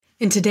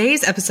In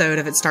today's episode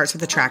of It Starts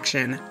With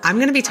Attraction, I'm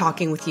going to be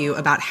talking with you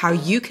about how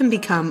you can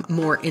become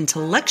more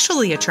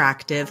intellectually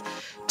attractive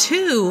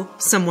to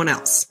someone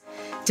else.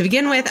 To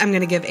begin with, I'm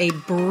going to give a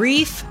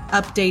brief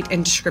update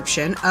and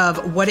description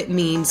of what it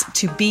means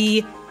to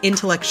be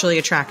intellectually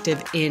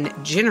attractive in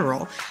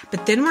general.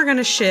 But then we're going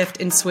to shift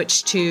and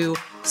switch to,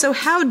 so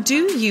how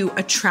do you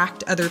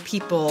attract other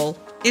people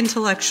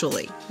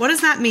intellectually? What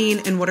does that mean,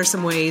 and what are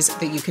some ways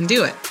that you can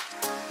do it?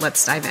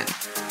 Let's dive in.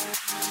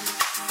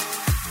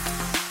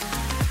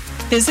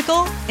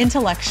 Physical,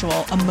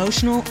 intellectual,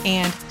 emotional,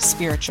 and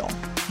spiritual.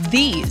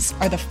 These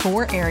are the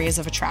 4 areas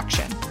of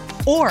attraction,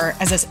 or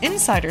as us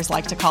insiders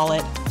like to call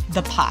it,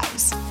 the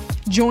pies.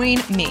 Join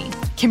me,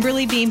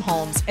 Kimberly Beam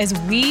Holmes, as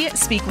we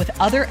speak with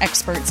other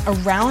experts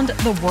around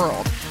the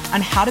world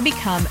on how to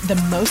become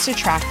the most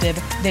attractive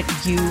that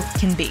you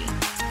can be.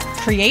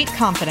 Create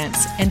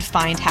confidence and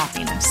find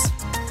happiness.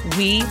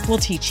 We will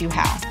teach you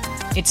how.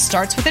 It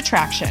starts with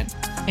attraction,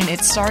 and it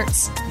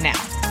starts now.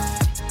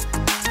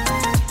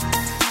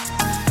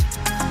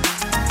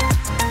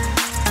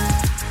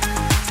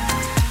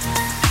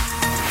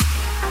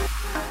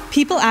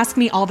 People ask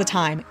me all the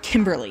time,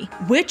 Kimberly,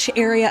 which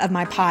area of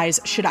my pies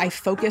should I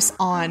focus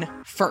on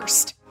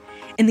first?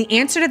 And the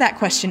answer to that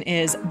question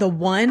is the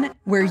one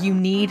where you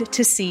need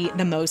to see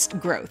the most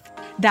growth.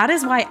 That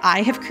is why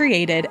I have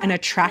created an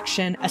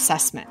attraction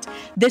assessment.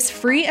 This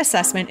free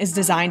assessment is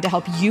designed to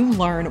help you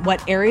learn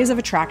what areas of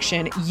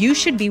attraction you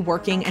should be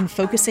working and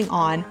focusing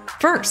on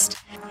first.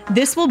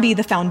 This will be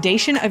the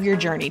foundation of your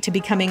journey to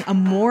becoming a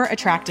more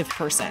attractive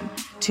person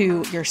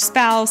to your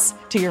spouse,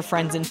 to your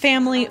friends and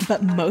family,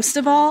 but most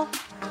of all,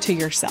 to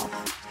yourself.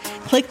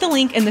 Click the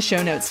link in the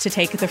show notes to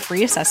take the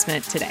free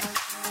assessment today.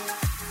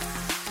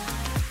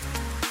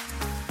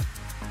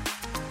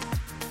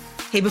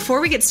 Hey, before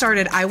we get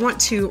started, I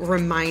want to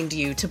remind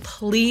you to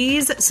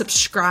please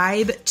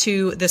subscribe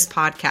to this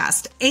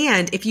podcast.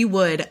 And if you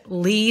would,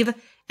 leave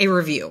a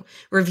review.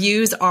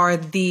 Reviews are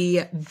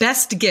the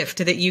best gift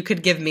that you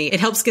could give me. It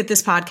helps get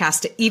this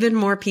podcast to even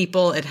more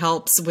people. It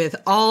helps with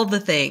all the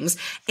things.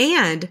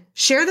 And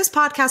share this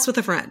podcast with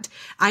a friend.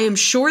 I am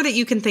sure that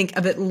you can think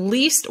of at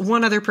least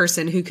one other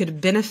person who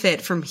could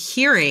benefit from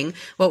hearing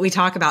what we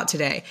talk about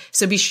today.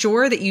 So be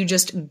sure that you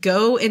just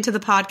go into the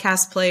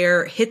podcast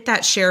player, hit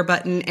that share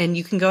button, and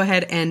you can go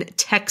ahead and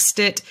text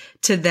it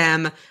to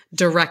them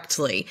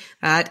directly.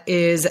 That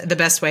is the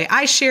best way.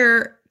 I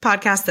share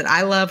podcast that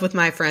I love with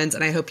my friends,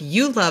 and I hope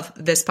you love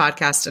this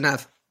podcast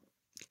enough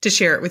to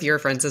share it with your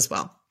friends as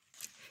well.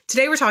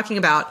 Today we're talking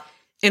about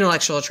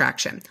intellectual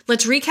attraction.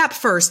 Let's recap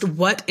first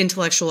what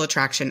intellectual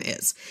attraction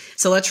is.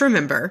 So let's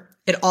remember,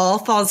 it all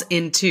falls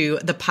into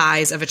the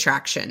pies of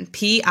attraction,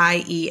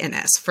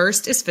 P-I-E-N-S.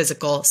 First is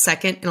physical,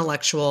 second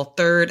intellectual,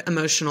 third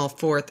emotional,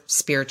 fourth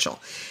spiritual.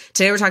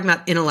 Today we're talking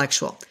about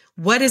intellectual.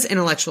 What is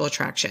intellectual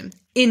attraction?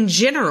 In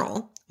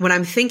general, when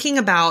I'm thinking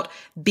about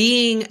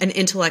being an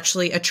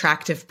intellectually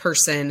attractive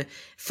person,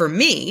 for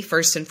me,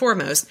 first and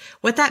foremost,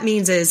 what that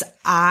means is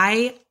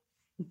I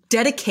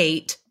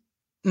dedicate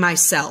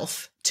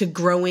myself to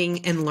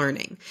growing and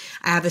learning.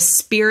 I have a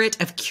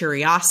spirit of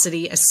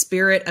curiosity, a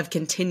spirit of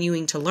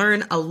continuing to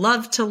learn, a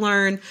love to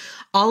learn,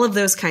 all of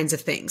those kinds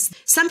of things.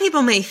 Some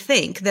people may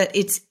think that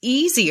it's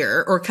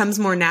easier or comes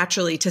more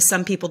naturally to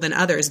some people than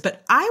others,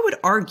 but I would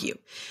argue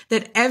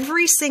that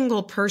every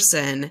single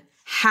person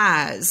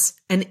has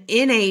an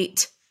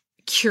innate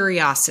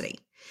curiosity.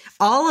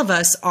 All of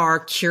us are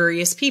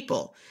curious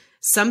people.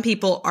 Some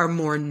people are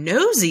more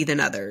nosy than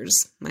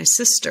others. My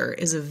sister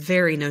is a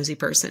very nosy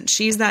person.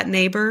 She's that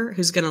neighbor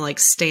who's going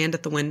to stand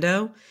at the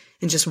window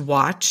and just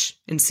watch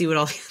and see what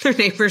all the other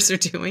neighbors are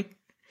doing.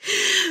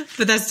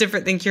 But that's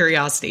different than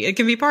curiosity. It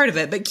can be part of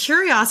it. But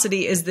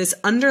curiosity is this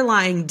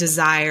underlying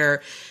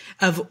desire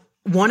of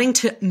wanting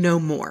to know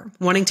more,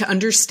 wanting to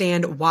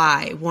understand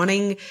why,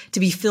 wanting to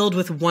be filled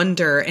with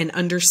wonder and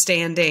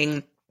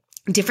understanding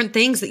different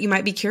things that you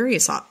might be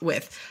curious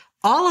with.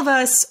 All of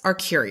us are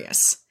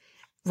curious.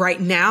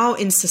 Right now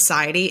in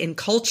society, in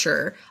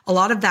culture, a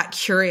lot of that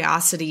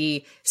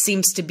curiosity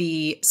seems to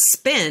be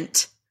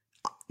spent,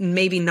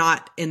 maybe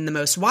not in the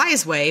most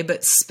wise way,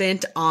 but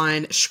spent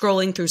on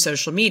scrolling through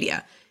social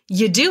media.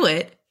 You do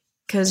it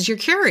because you're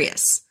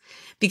curious,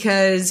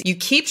 because you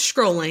keep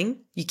scrolling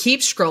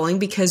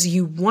because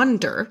you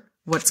wonder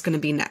what's going to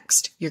be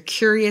next. You're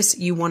curious.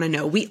 You want to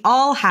know. We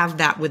all have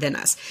that within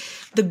us.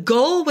 The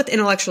goal with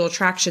intellectual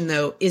attraction,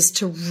 though, is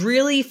to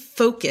really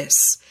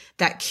focus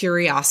that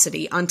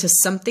curiosity onto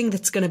something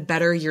that's going to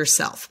better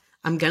yourself.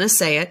 I'm going to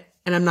say it,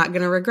 and I'm not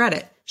going to regret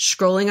it.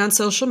 Scrolling on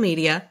social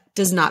media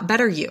does not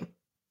better you.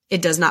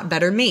 It does not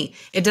better me.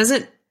 It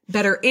doesn't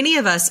better any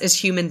of us as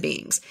human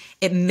beings.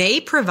 It may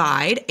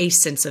provide a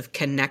sense of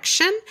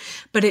connection,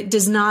 but it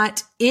does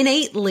not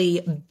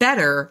innately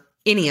better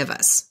any of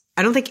us.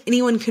 I don't think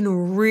anyone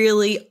can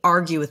really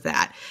argue with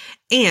that.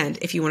 And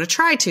if you want to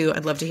try to,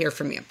 I'd love to hear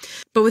from you.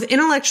 But with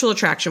intellectual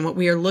attraction, what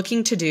we are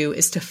looking to do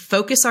is to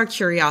focus our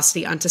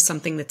curiosity onto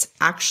something that's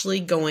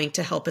actually going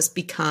to help us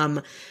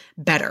become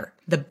better,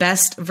 the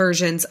best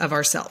versions of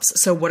ourselves.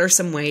 So what are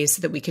some ways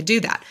that we could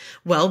do that?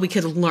 Well, we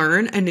could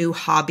learn a new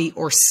hobby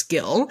or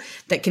skill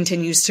that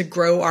continues to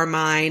grow our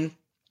mind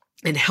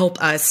and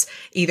help us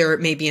either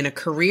maybe in a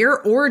career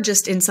or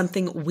just in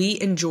something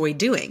we enjoy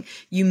doing.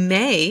 You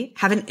may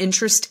have an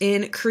interest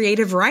in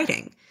creative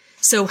writing.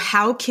 So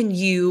how can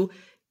you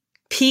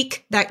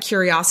pique that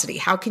curiosity?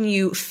 How can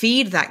you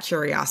feed that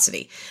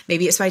curiosity?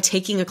 Maybe it's by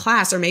taking a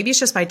class, or maybe it's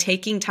just by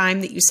taking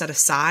time that you set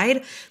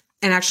aside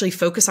and actually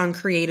focus on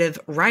creative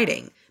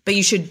writing. But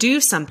you should do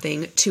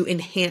something to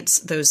enhance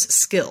those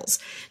skills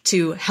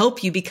to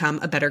help you become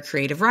a better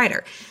creative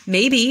writer.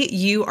 Maybe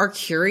you are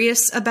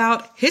curious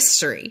about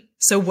history.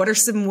 So what are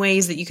some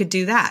ways that you could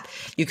do that?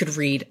 You could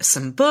read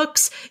some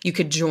books. You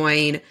could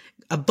join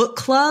a book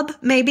club,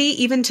 maybe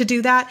even to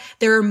do that.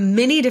 There are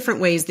many different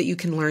ways that you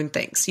can learn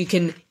things. You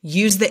can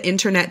use the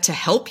internet to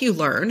help you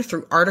learn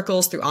through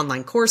articles, through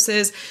online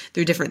courses,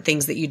 through different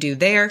things that you do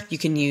there. You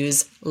can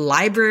use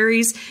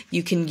libraries.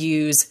 You can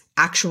use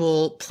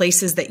actual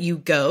places that you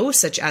go,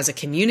 such as a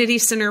community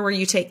center where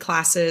you take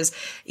classes,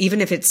 even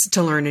if it's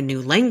to learn a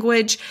new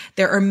language.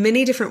 There are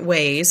many different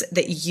ways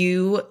that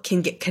you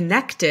can get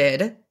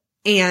connected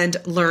and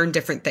learn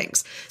different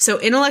things. So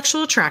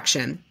intellectual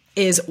attraction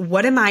is,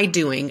 what am I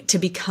doing to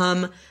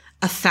become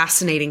a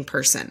fascinating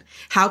person?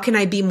 How can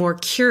I be more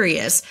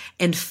curious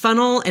and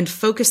funnel and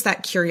focus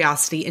that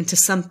curiosity into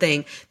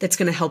something that's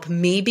going to help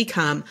me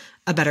become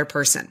a better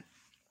person?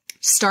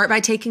 Start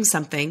by taking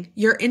something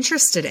you're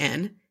interested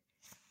in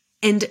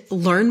and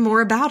learn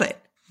more about it.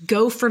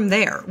 Go from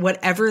there,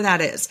 whatever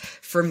that is.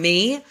 For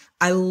me,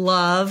 I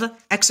love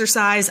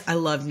exercise. I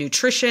love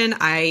nutrition.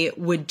 I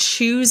would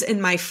choose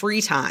in my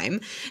free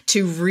time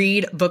to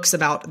read books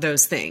about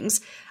those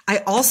things. I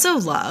also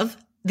love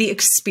the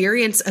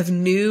experience of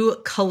new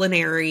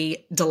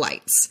culinary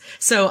delights.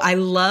 So I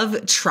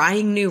love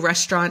trying new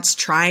restaurants,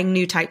 trying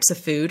new types of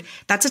food.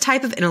 That's a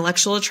type of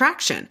intellectual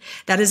attraction.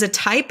 That is a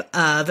type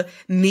of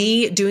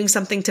me doing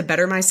something to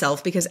better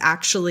myself, because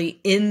actually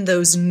in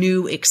those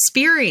new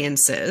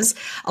experiences,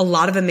 a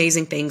lot of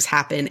amazing things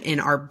happen in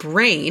our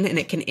brain, and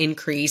it can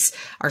increase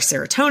our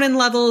serotonin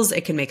levels.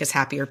 It can make us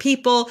happier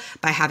people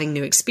by having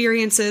new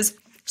experiences.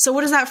 So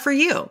what is that for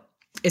you?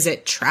 Is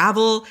it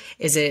travel?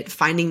 Is it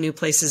finding new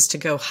places to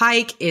go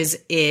hike?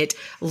 Is it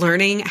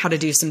learning how to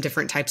do some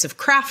different types of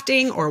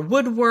crafting or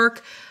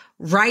woodwork?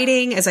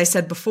 Writing, as I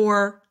said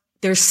before,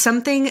 there's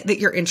something that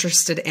you're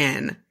interested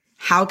in.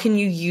 How can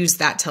you use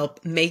that to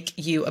help make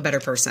you a better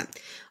person?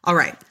 All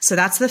right, so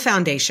that's the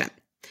foundation.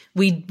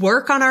 We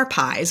work on our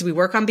pies. We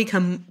work on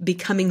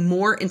becoming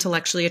more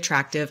intellectually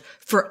attractive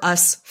for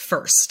us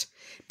first,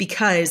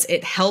 because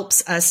it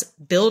helps us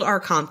build our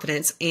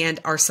confidence and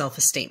our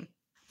self-esteem.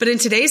 But in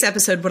today's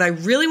episode, what I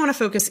really want to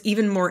focus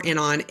even more in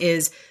on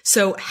is,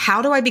 so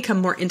how do I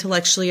become more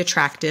intellectually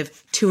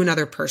attractive to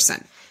another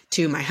person,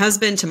 to my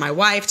husband, to my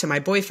wife, to my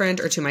boyfriend,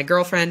 or to my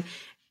girlfriend?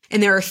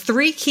 And there are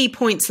 3 key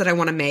points that I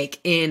want to make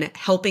in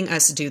helping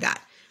us do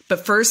that.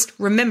 But first,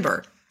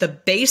 remember, the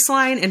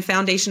baseline and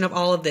foundation of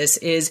all of this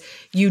is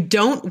you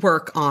don't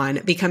work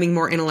on becoming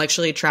more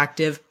intellectually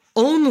attractive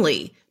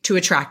only to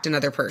attract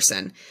another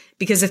person.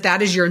 Because if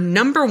that is your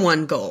number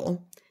one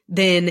goal,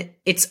 then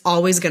it's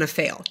always going to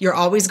fail. You're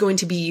always going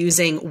to be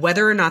using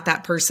whether or not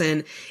that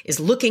person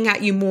is looking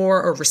at you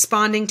more or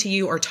responding to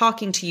you or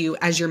talking to you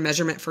as your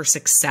measurement for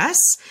success,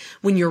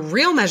 when your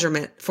real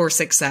measurement for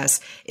success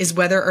is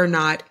whether or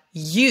not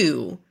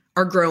you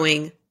are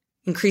growing,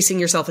 increasing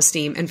your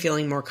self-esteem, and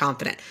feeling more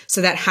confident. So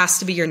that has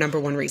to be your number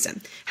one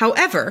reason.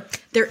 However,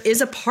 there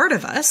is a part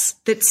of us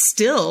that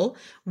still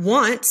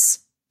wants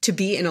to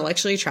be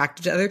intellectually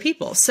attractive to other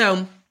people.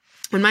 So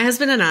when my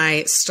husband and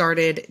I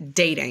started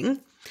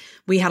dating,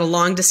 we had a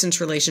long distance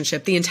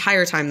relationship the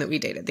entire time that we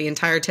dated, the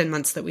entire 10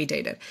 months that we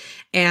dated.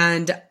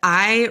 And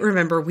I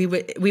remember we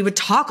would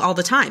talk all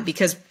the time,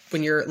 because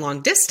when you're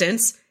long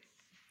distance,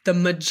 the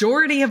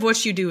majority of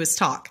what you do is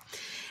talk.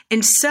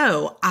 And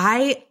so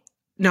I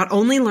not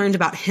only learned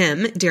about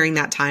him during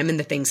that time and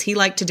the things he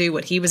liked to do,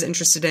 what he was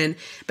interested in,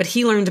 but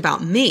he learned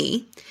about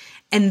me.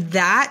 And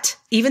that,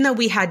 even though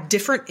we had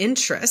different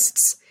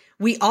interests,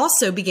 we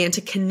also began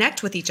to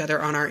connect with each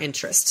other on our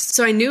interests.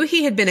 So I knew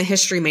he had been a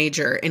history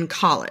major in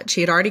college.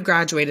 He had already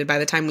graduated by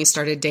the time we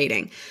started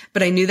dating,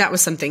 but I knew that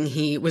was something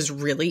he was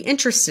really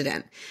interested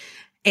in.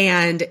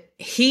 And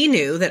he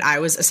knew that I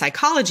was a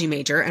psychology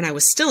major and I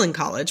was still in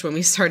college when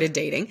we started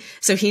dating.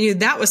 So he knew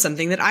that was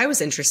something that I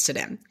was interested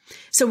in.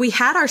 So we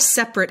had our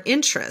separate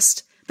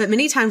interest, but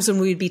many times when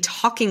we would be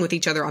talking with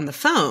each other on the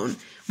phone,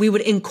 we would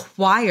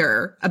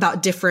inquire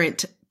about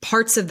different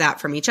parts of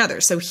that from each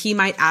other. So he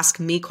might ask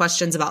me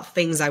questions about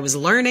things I was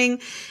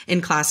learning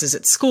in classes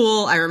at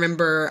school. I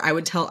remember I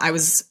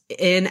was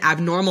in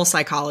abnormal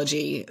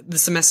psychology the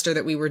semester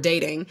that we were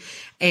dating,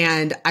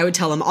 and I would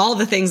tell him all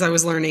the things I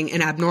was learning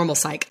in abnormal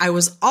psych. I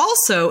was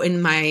also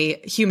in my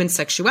human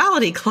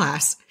sexuality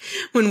class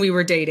when we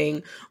were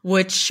dating,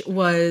 which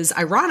was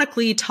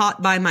ironically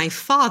taught by my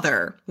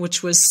father,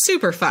 which was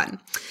super fun.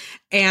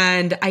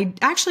 And I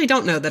actually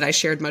don't know that I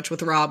shared much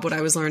with Rob what I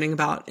was learning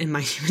about in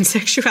my human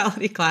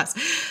sexuality class,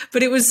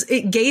 but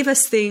it gave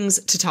us things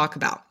to talk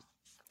about.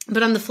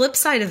 But on the flip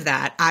side of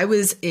that, I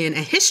was in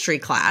a history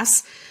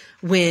class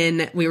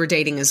when we were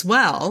dating as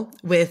well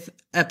with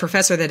a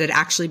professor that had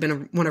actually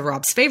been one of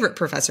Rob's favorite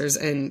professors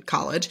in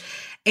college.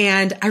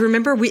 And I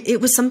remember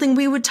it was something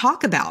we would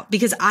talk about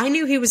because I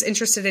knew he was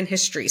interested in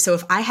history. So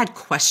if I had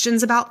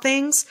questions about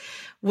things,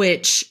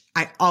 which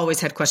I always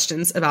had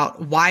questions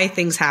about why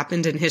things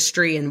happened in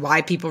history and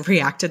why people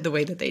reacted the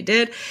way that they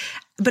did.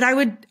 But I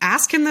would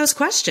ask him those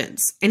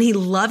questions, and he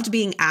loved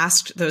being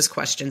asked those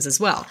questions as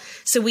well.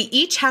 So we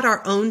each had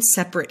our own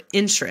separate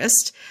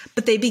interest,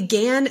 but they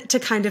began to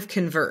kind of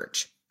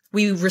converge.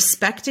 We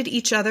respected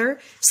each other,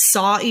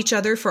 saw each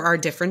other for our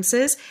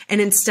differences,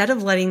 and instead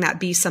of letting that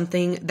be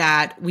something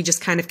that we just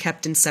kind of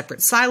kept in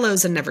separate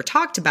silos and never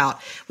talked about,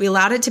 we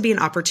allowed it to be an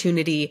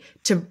opportunity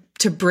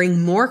to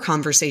bring more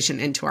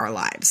conversation into our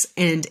lives.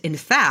 And in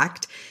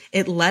fact,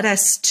 it led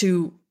us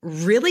to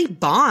really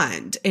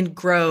bond and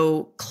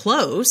grow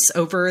close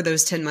over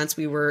those 10 months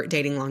we were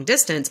dating long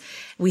distance.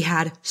 We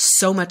had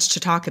so much to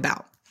talk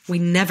about. We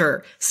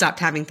never stopped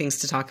having things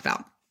to talk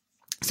about.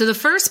 So the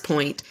first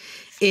point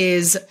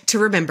is to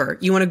remember,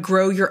 you want to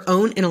grow your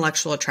own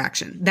intellectual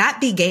attraction.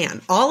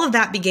 All of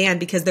that began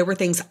because there were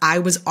things I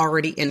was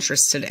already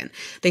interested in,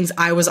 things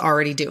I was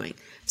already doing.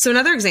 So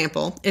another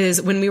example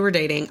is when we were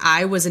dating,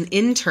 I was an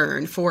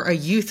intern for a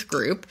youth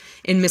group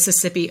in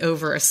Mississippi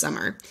over a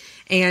summer.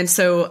 And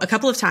so a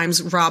couple of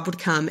times Rob would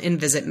come and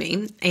visit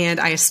me. And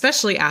I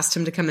especially asked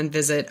him to come and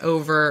visit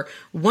over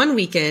one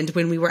weekend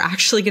when we were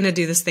actually going to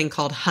do this thing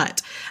called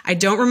HUT. I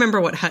don't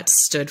remember what HUT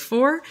stood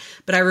for,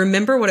 but I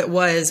remember what it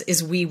was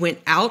is we went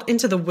out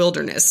into the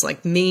wilderness,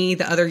 like me,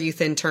 the other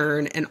youth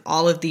intern, and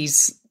all of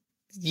these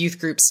youth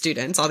group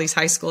students, all these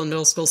high school and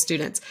middle school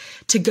students,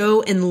 to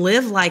go and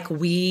live like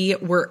we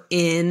were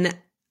in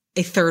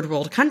a third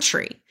world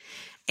country.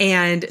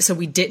 And so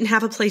we didn't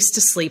have a place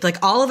to sleep.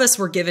 Like all of us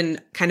were given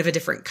kind of a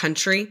different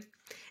country,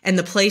 and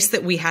the place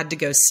that we had to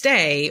go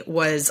stay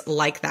was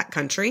like that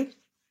country.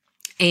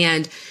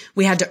 And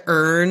we had to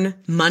earn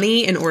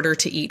money in order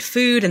to eat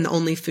food. And the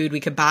only food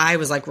we could buy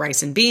was like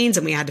rice and beans.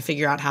 And we had to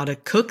figure out how to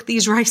cook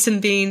these rice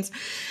and beans.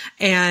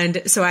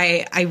 And so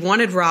I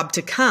wanted Rob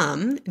to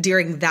come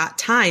during that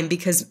time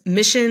because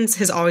missions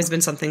has always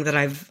been something that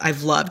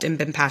I've loved and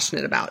been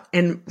passionate about.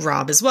 And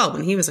Rob as well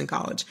when he was in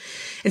college.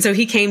 And so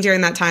he came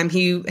during that time.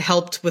 He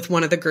helped with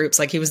one of the groups.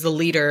 Like he was the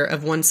leader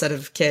of one set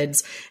of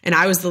kids and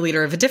I was the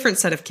leader of a different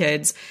set of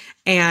kids.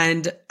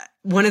 And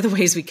one of the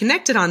ways we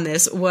connected on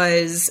this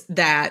was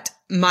that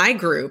my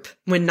group,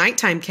 when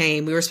nighttime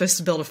came, we were supposed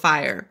to build a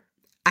fire.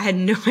 I had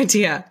no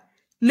idea.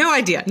 No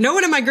idea. No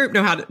one in my group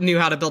knew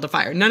how to build a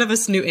fire. None of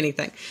us knew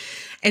anything.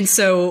 And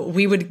so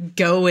we would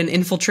go and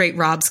infiltrate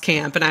Rob's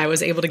camp, and I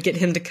was able to get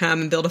him to come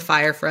and build a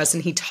fire for us.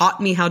 And he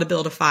taught me how to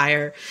build a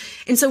fire.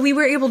 And so we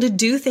were able to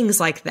do things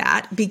like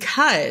that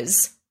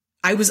because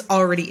I was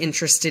already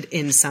interested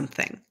in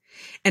something,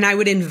 and I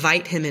would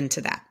invite him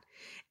into that.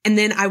 And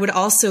then I would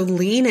also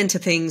lean into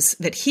things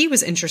that he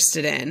was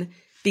interested in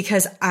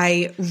because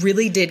I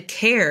really did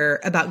care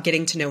about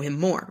getting to know him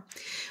more.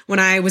 When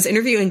I was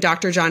interviewing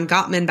Dr. John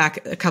Gottman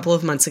back a couple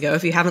of months ago,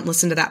 if you haven't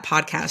listened to that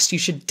podcast, you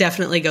should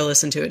definitely go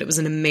listen to it. It was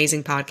an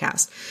amazing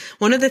podcast.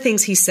 One of the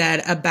things he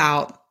said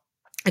about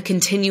a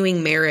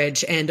continuing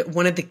marriage and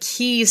one of the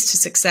keys to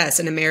success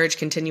in a marriage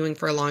continuing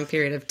for a long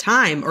period of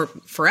time or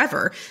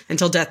forever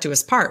until death do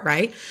us part,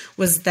 right,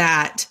 was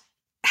that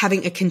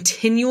having a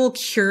continual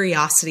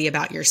curiosity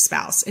about your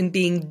spouse and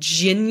being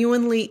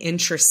genuinely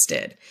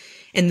interested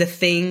in the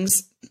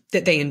things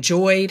that they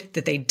enjoyed,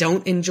 that they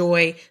don't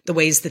enjoy, the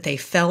ways that they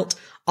felt,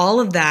 all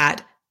of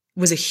that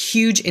was a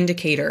huge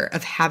indicator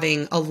of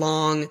having a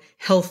long,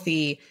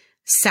 healthy,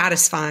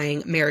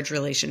 satisfying marriage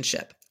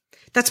relationship.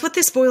 That's what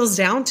this boils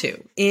down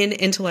to in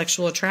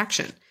intellectual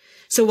attraction.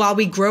 So while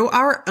we grow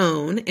our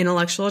own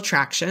intellectual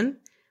attraction,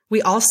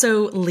 we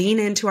also lean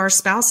into our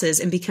spouses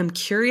and become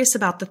curious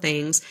about the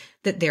things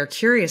that they're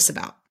curious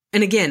about.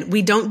 And again,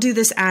 we don't do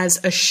this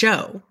as a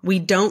show. We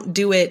don't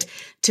do it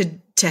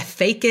to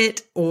fake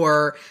it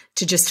or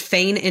to just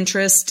feign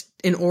interest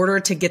in order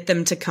to get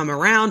them to come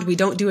around. We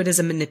don't do it as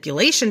a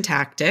manipulation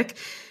tactic,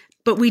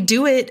 but we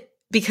do it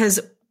because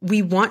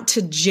we want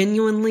to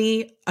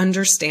genuinely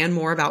understand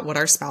more about what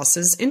our spouse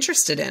is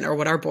interested in or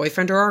what our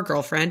boyfriend or our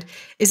girlfriend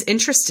is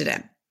interested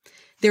in.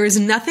 There is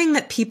nothing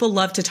that people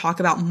love to talk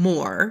about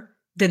more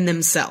than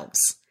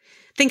themselves.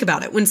 Think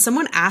about it. When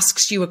someone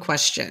asks you a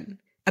question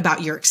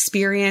about your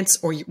experience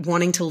or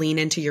wanting to lean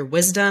into your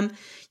wisdom,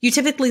 you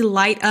typically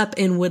light up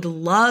and would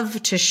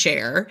love to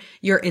share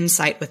your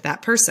insight with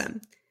that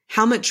person.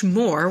 how much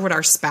more would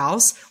our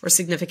spouse or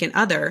significant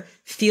other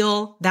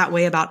feel that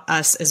way about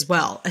us as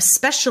well,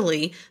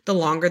 especially the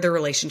longer the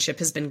relationship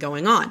has been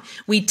going on?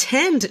 We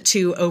tend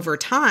to, over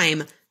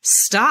time,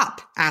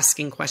 stop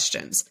asking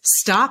questions,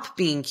 stop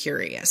being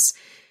curious.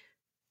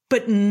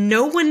 But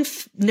no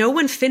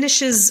one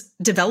finishes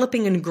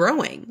developing and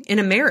growing in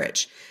a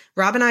marriage.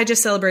 Rob and I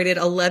just celebrated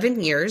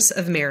 11 years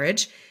of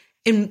marriage,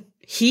 and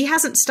he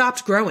hasn't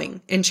stopped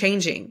growing and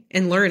changing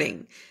and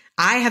learning.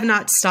 I have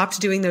not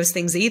stopped doing those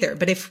things either.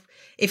 But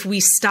if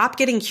we stop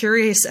getting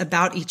curious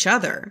about each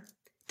other,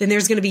 then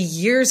there's going to be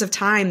years of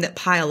time that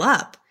pile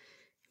up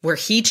where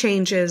he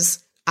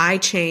changes, I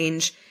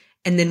change,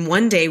 and then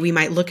one day we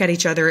might look at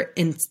each other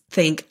and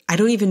think, I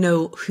don't even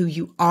know who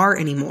you are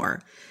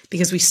anymore,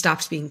 because we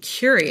stopped being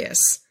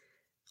curious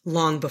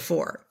long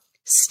before.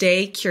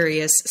 Stay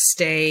curious,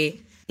 stay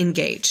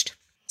engaged.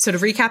 So to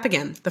recap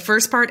again, the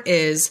first part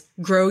is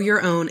grow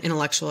your own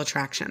intellectual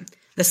attraction.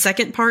 The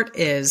second part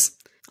is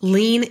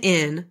lean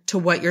in to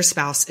what your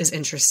spouse is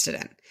interested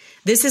in.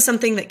 This is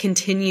something that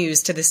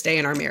continues to this day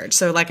in our marriage.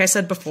 So like I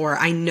said before,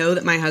 I know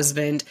that my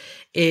husband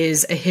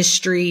is a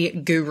history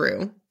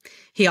guru.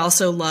 He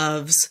also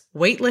loves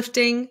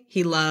weightlifting.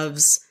 He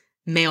loves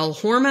male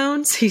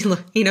hormones. He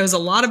knows a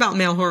lot about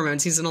male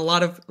hormones. He's done a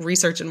lot of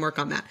research and work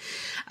on that.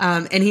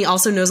 And he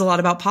also knows a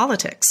lot about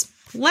politics.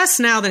 Less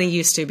now than he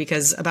used to,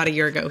 because about a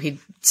year ago, he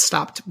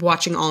stopped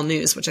watching all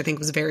news, which I think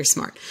was very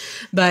smart.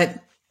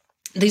 But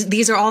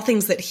these are all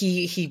things that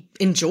he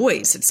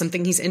enjoys. It's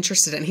something he's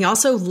interested in. He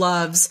also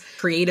loves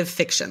creative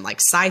fiction,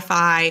 like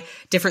sci-fi,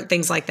 different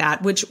things like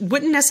that, which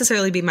wouldn't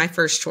necessarily be my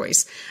first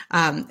choice.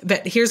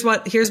 But here's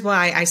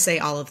why I say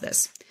all of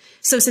this.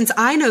 So since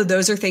I know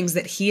those are things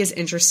that he is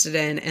interested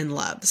in and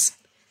loves,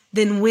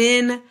 then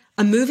when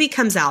a movie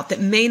comes out that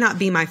may not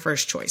be my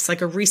first choice,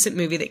 like a recent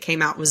movie that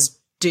came out was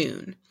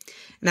Dune.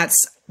 And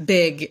that's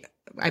big,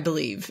 I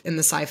believe, in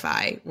the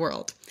sci-fi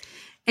world.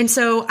 And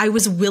so I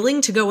was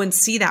willing to go and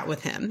see that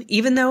with him,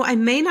 even though I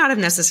may not have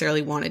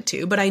necessarily wanted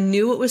to, but I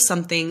knew it was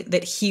something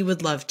that he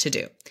would love to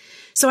do.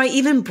 So I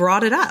even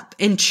brought it up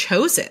and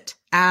chose it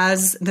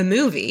as the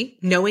movie,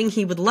 knowing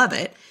he would love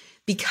it,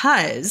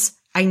 because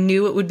I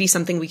knew it would be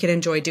something we could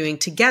enjoy doing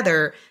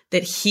together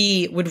that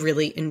he would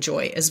really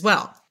enjoy as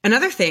well.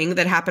 Another thing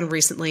that happened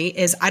recently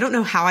is, I don't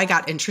know how I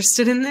got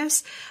interested in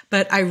this,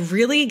 but I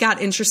really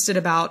got interested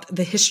about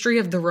the history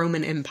of the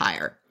Roman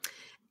Empire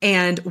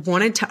and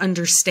wanted to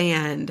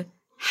understand,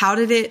 how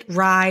did it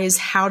rise?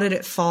 How did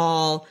it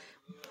fall?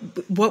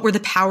 What were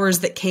the powers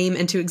that came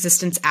into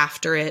existence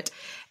after it?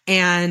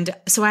 And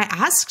so I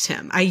asked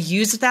him, I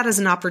used that as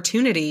an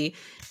opportunity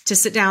to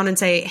sit down and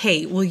say,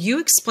 hey, will you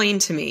explain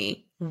to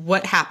me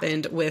what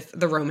happened with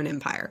the Roman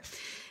Empire?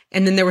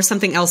 And then there was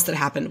something else that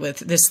happened with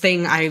this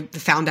thing I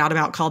found out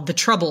about called the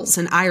Troubles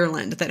in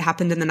Ireland that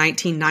happened in the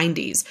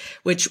 1990s,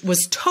 which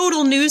was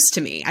total news to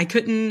me.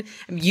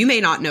 You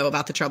may not know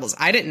about the Troubles.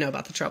 I didn't know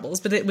about the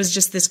Troubles, but it was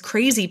just this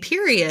crazy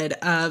period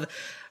of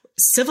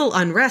civil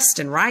unrest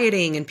and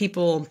rioting and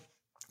people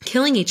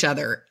killing each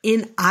other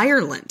in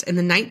Ireland in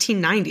the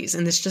 1990s.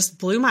 And this just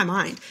blew my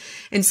mind.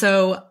 And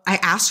so I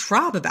asked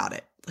Rob about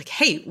it. Like,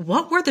 hey,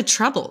 what were the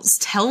Troubles?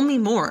 Tell me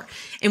more.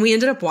 And we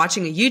ended up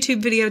watching a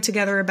YouTube video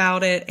together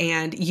about it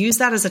and use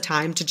that as a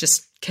time to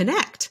just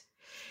connect.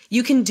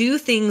 You can do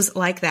things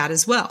like that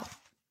as well.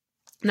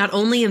 Not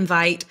only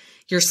invite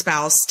your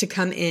spouse to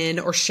come in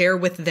or share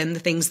with them the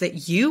things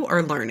that you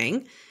are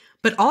learning,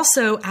 but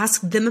also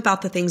ask them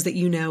about the things that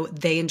you know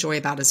they enjoy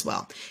about as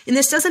well. And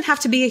this doesn't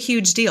have to be a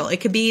huge deal.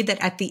 It could be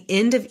that at the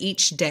end of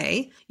each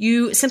day,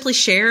 you simply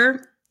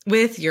share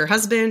with your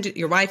husband,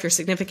 your wife, your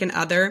significant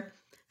other,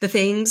 the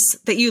things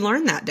that you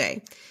learned that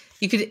day.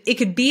 It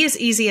could be as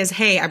easy as,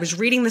 hey, I was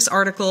reading this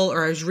article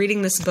or I was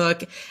reading this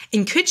book,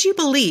 and could you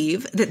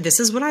believe that this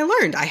is what I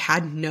learned? I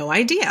had no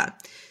idea.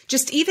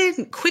 Just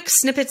even quick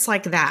snippets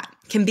like that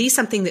can be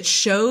something that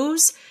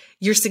shows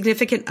your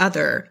significant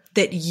other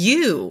that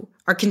you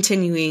are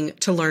continuing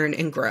to learn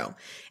and grow,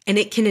 and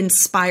it can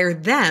inspire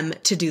them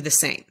to do the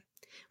same.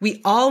 We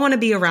all want to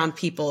be around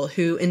people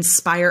who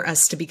inspire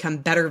us to become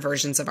better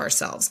versions of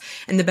ourselves.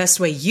 And the best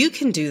way you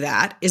can do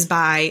that is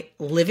by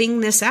living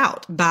this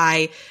out,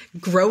 by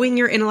growing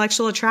your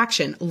intellectual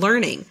attraction,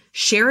 learning,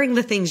 sharing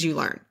the things you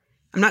learn.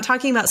 I'm not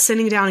talking about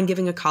sitting down and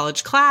giving a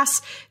college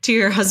class to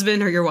your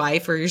husband or your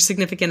wife or your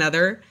significant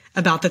other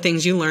about the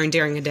things you learned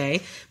during a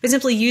day, but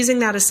simply using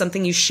that as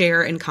something you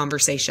share in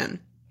conversation.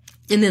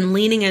 And then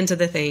leaning into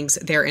the things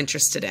they're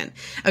interested in,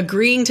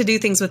 agreeing to do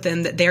things with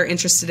them that they're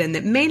interested in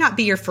that may not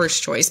be your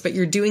first choice, but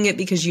you're doing it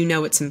because you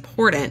know it's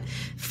important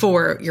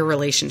for your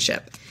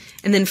relationship.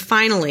 And then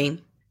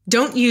finally,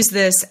 don't use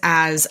this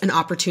as an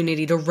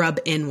opportunity to rub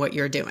in what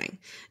you're doing.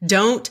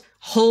 Don't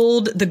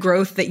hold the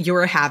growth that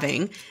you're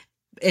having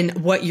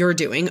and what you're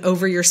doing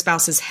over your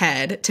spouse's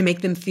head to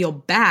make them feel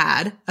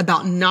bad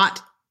about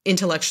not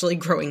intellectually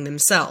growing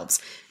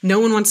themselves. No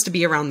one wants to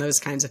be around those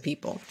kinds of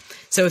people.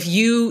 So if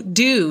you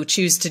do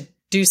choose to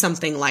do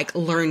something like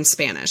learn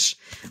Spanish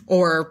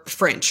or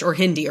French or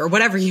Hindi or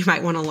whatever you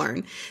might want to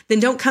learn, then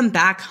don't come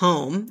back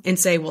home and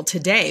say, well,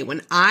 today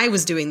when I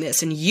was doing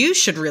this and you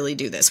should really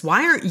do this,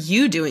 why aren't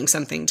you doing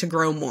something to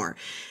grow more?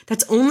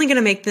 That's only going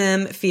to make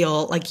them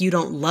feel like you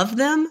don't love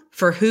them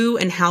for who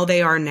and how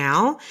they are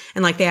now,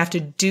 and like they have to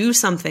do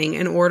something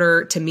in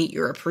order to meet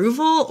your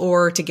approval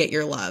or to get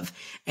your love.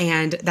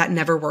 And that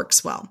never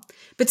works well.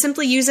 But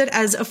simply use it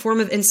as a form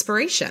of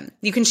inspiration.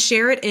 You can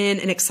share it in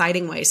an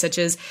exciting way, such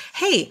as,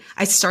 hey,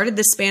 I started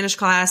this Spanish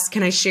class.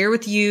 Can I share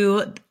with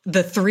you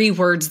the 3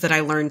 words that I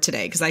learned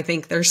today? Because I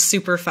think they're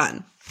super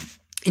fun.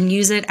 And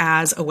use it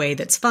as a way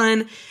that's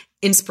fun,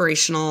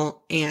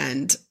 inspirational,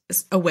 and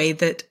a way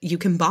that you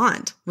can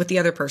bond with the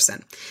other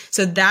person.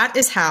 So that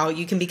is how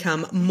you can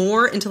become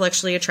more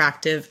intellectually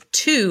attractive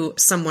to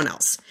someone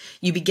else.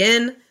 You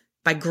begin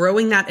by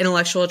growing that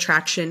intellectual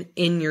attraction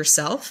in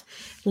yourself,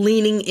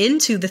 leaning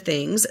into the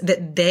things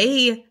that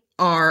they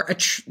are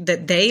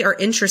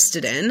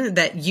interested in,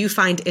 that you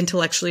find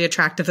intellectually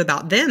attractive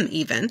about them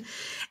even,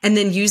 and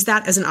then use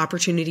that as an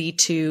opportunity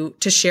to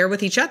share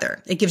with each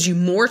other. It gives you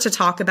more to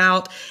talk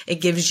about. It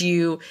gives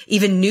you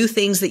even new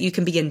things that you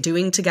can begin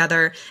doing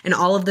together, and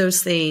all of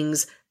those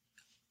things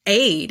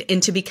aid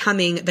into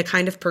becoming the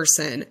kind of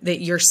person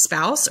that your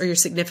spouse or your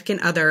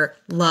significant other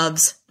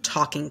loves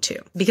talking to.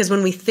 Because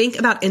when we think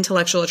about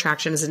intellectual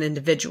attraction as an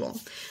individual,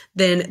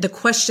 then the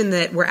question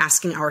that we're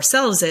asking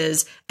ourselves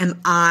is,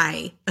 am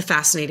I a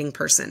fascinating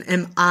person?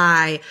 Am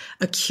I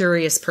a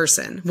curious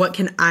person? What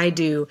can I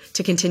do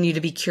to continue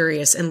to be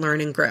curious and learn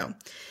and grow?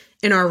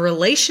 In our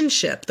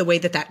relationship, the way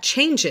that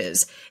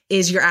changes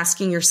is you're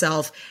asking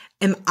yourself,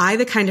 am I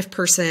the kind of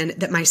person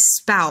that my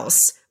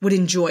spouse would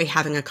enjoy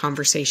having a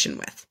conversation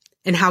with?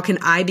 And how can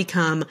I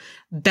become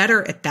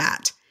better at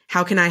that?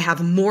 How can I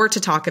have more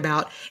to talk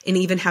about and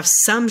even have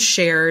some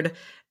shared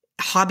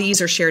hobbies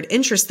or shared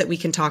interests that we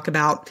can talk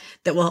about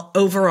that will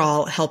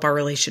overall help our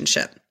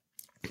relationship?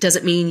 It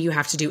doesn't mean you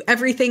have to do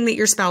everything that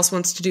your spouse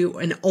wants to do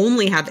and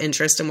only have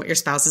interest in what your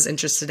spouse is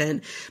interested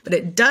in, but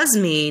it does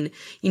mean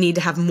you need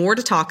to have more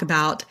to talk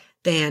about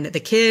than the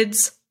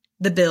kids,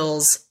 the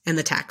bills, and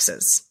the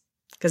taxes,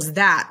 because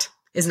that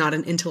is not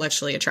an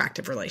intellectually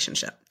attractive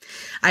relationship.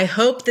 I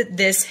hope that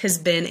this has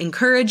been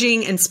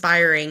encouraging,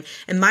 inspiring.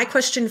 And my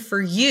question for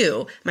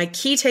you, my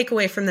key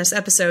takeaway from this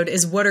episode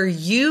is, what are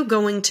you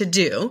going to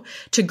do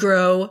to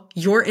grow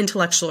your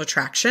intellectual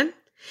attraction?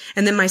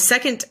 And then my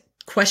second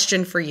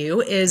question for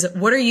you is,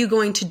 what are you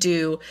going to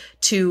do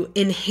to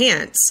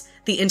enhance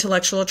the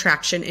intellectual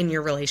attraction in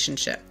your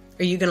relationship?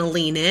 Are you going to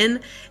lean in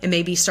and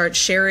maybe start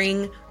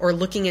sharing or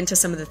looking into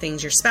some of the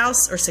things your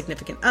spouse or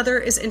significant other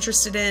is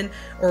interested in,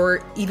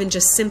 or even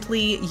just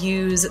simply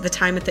use the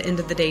time at the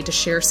end of the day to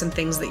share some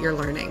things that you're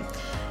learning?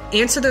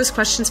 Answer those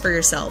questions for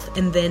yourself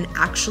and then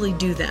actually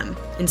do them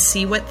and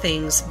see what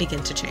things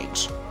begin to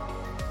change.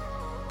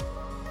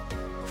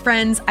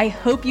 Friends, I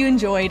hope you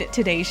enjoyed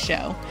today's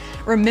show.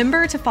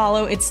 Remember to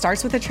follow It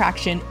Starts With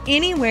Attraction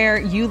anywhere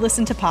you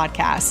listen to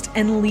podcasts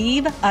and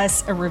leave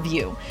us a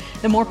review.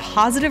 The more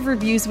positive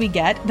reviews we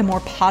get, the more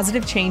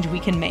positive change we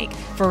can make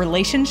for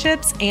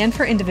relationships and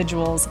for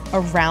individuals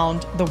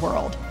around the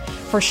world.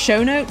 For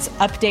show notes,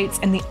 updates,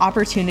 and the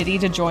opportunity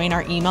to join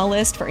our email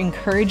list for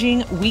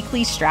encouraging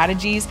weekly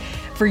strategies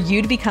for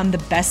you to become the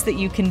best that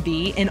you can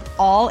be in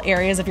all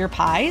areas of your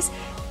pies,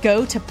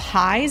 go to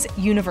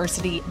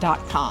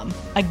piesuniversity.com.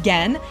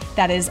 Again,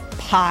 that is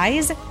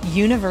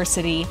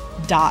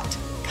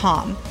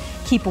piesuniversity.com.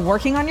 Keep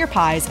working on your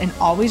pies and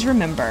always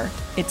remember,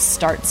 it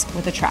starts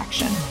with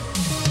attraction.